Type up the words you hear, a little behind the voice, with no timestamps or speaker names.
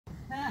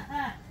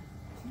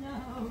No.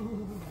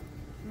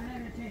 We're not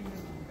gonna change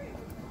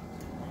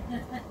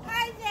it.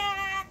 Hi,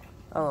 Jack.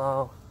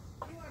 Hello.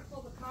 You want to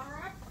pull the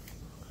car up?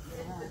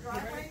 The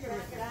driveway,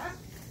 back it up?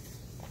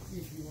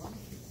 If you want.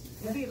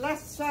 It'll be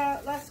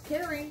less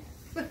carrying.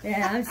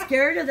 Yeah, I'm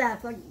scared of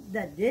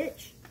that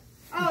ditch.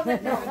 Oh,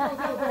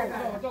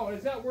 No,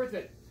 it's not worth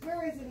it.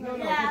 where is it? No,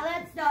 no. Yeah,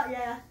 let's not.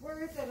 Yeah. Where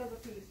is that other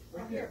piece?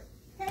 Right here.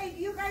 Hey,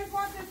 do you guys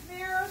want this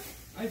mirror?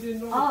 I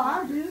didn't know.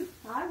 Oh, I do.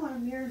 I want a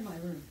mirror in my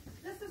room.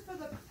 This is for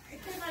the.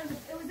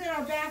 It was in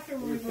our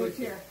bathroom when we moved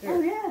here.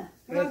 Oh yeah.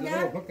 It has a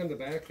little hook in the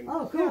back. And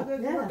Oh, Yeah, cool.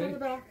 there's Yeah. one in the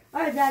back.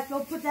 All right, Zach, go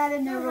put that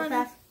in there real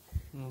fast.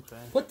 Okay.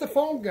 put the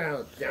phone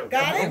down.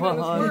 Got it? How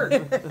does this work?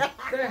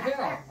 What the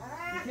hell?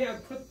 You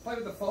can't play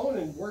with the phone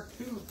and work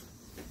too.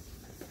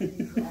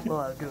 Well,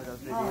 I'll do it on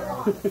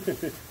video.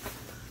 Oh,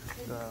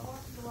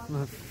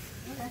 So.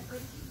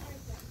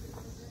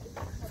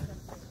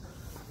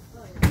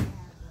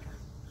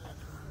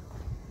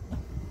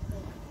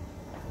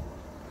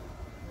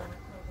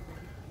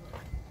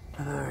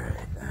 Alright.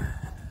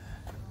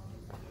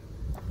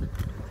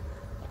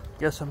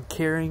 Guess I'm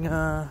carrying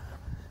a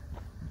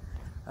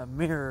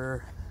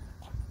mirror.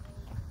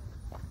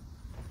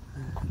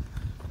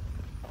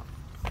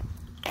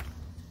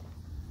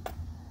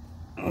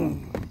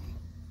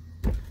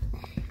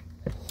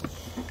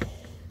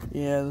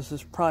 Yeah, this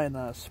is probably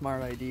not a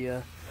smart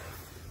idea.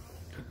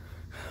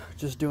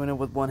 Just doing it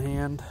with one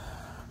hand.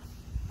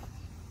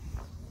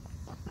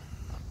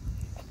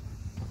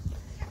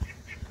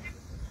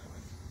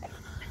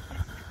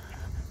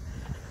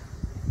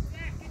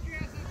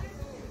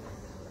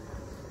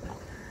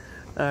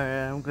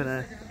 Alright, I'm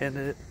gonna end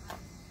it,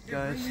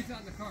 guys.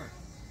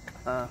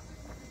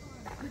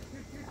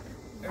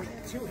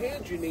 There's 2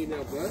 hands you need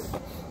now, bud.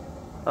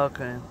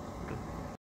 Okay.